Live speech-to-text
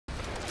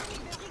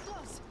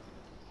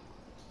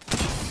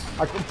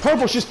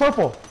Purple, she's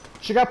purple.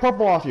 She got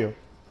purple off you.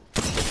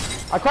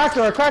 I cracked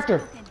her, I cracked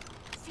her.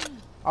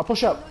 I'll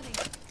push up.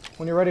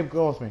 When you're ready,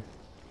 go with me.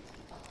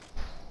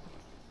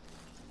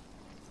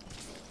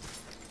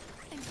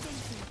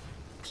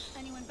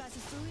 Anyone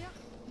passes through here,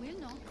 we'll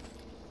know.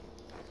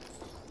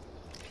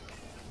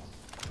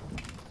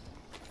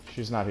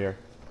 She's not here.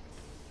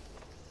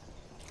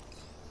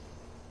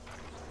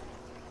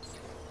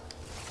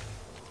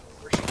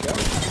 Where'd she go?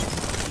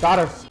 Got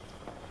her.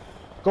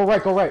 Go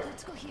right, go right.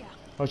 Let's go here.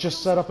 Oh, it's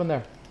just set up in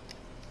there.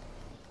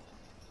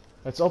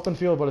 It's open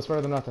field, but it's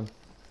better than nothing.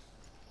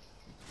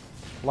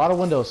 A lot of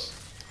windows.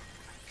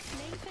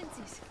 Lay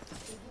fences.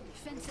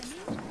 Fence them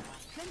in,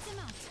 fence them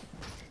out.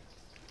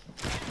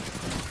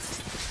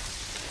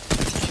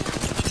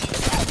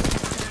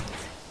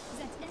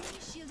 That enemy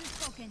shield is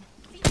broken.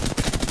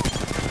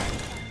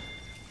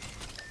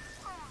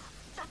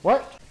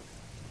 What?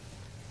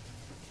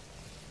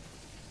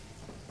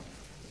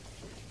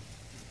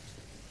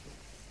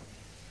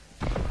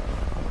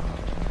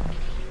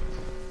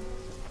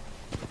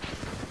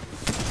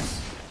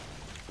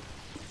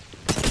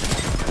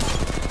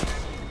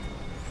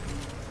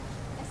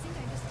 I think I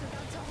just took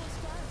out the whole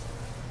squad.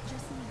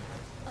 Just me,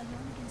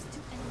 alone against 2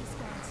 enemy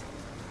squads.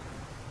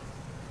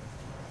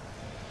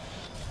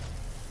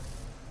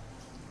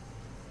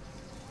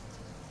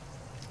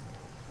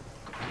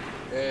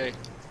 Hey,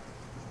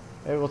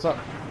 Hey, what's up?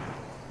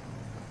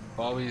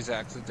 Bobby's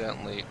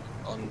accidentally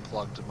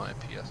unplugged my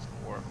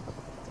PS4.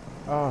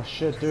 Oh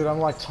shit, dude, I'm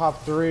like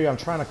top 3. I'm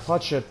trying to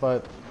clutch it,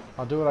 but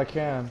I'll do what I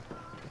can.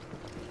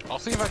 I'll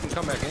see if I can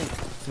come back in.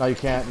 No, you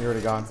can't. You're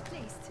already gone.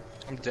 Placed.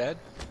 I'm dead?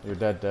 You're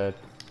dead, dead.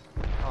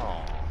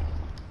 Oh,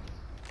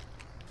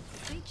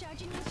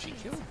 Recharging your she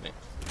shields. killed me.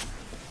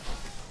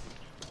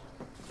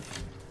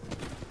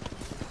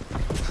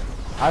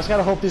 I just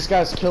gotta hope these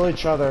guys kill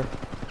each other,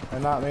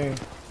 and not me.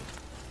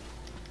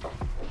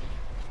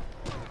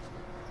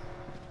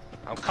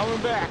 I'm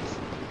coming back.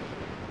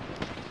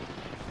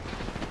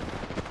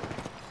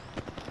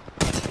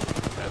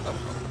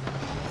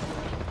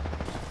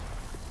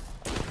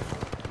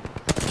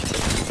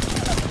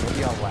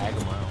 Maybe I'll lag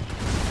them out.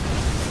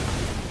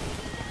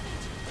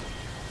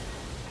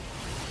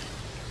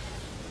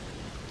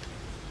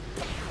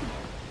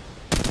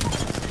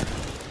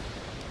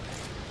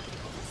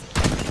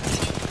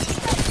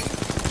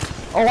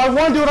 Oh, I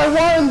won, dude! I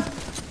won!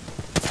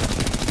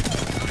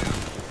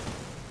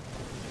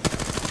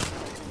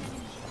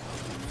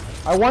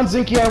 I won,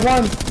 Zinky! I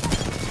won!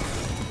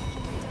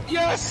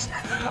 Yes!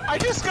 I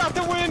just got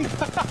the win!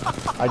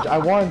 I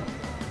won.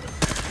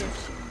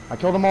 I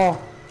killed them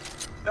all.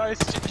 Nice,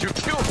 you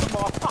killed them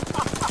all!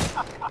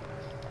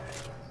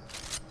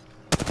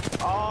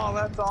 Oh,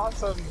 that's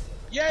awesome!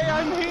 Yay,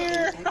 I'm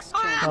here!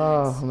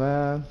 Oh,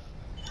 man.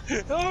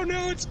 Oh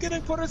no, it's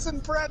gonna put us in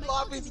friend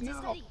lobbies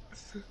now!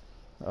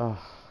 Oh,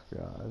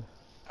 God.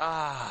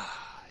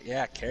 Ah,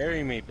 yeah,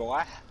 carry me,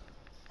 boy.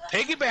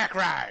 Piggyback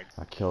ride!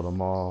 I killed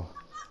them all.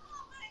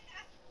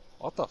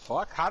 What the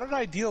fuck? How did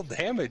I deal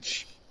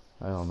damage?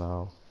 I don't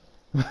know.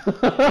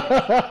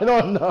 I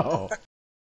don't know.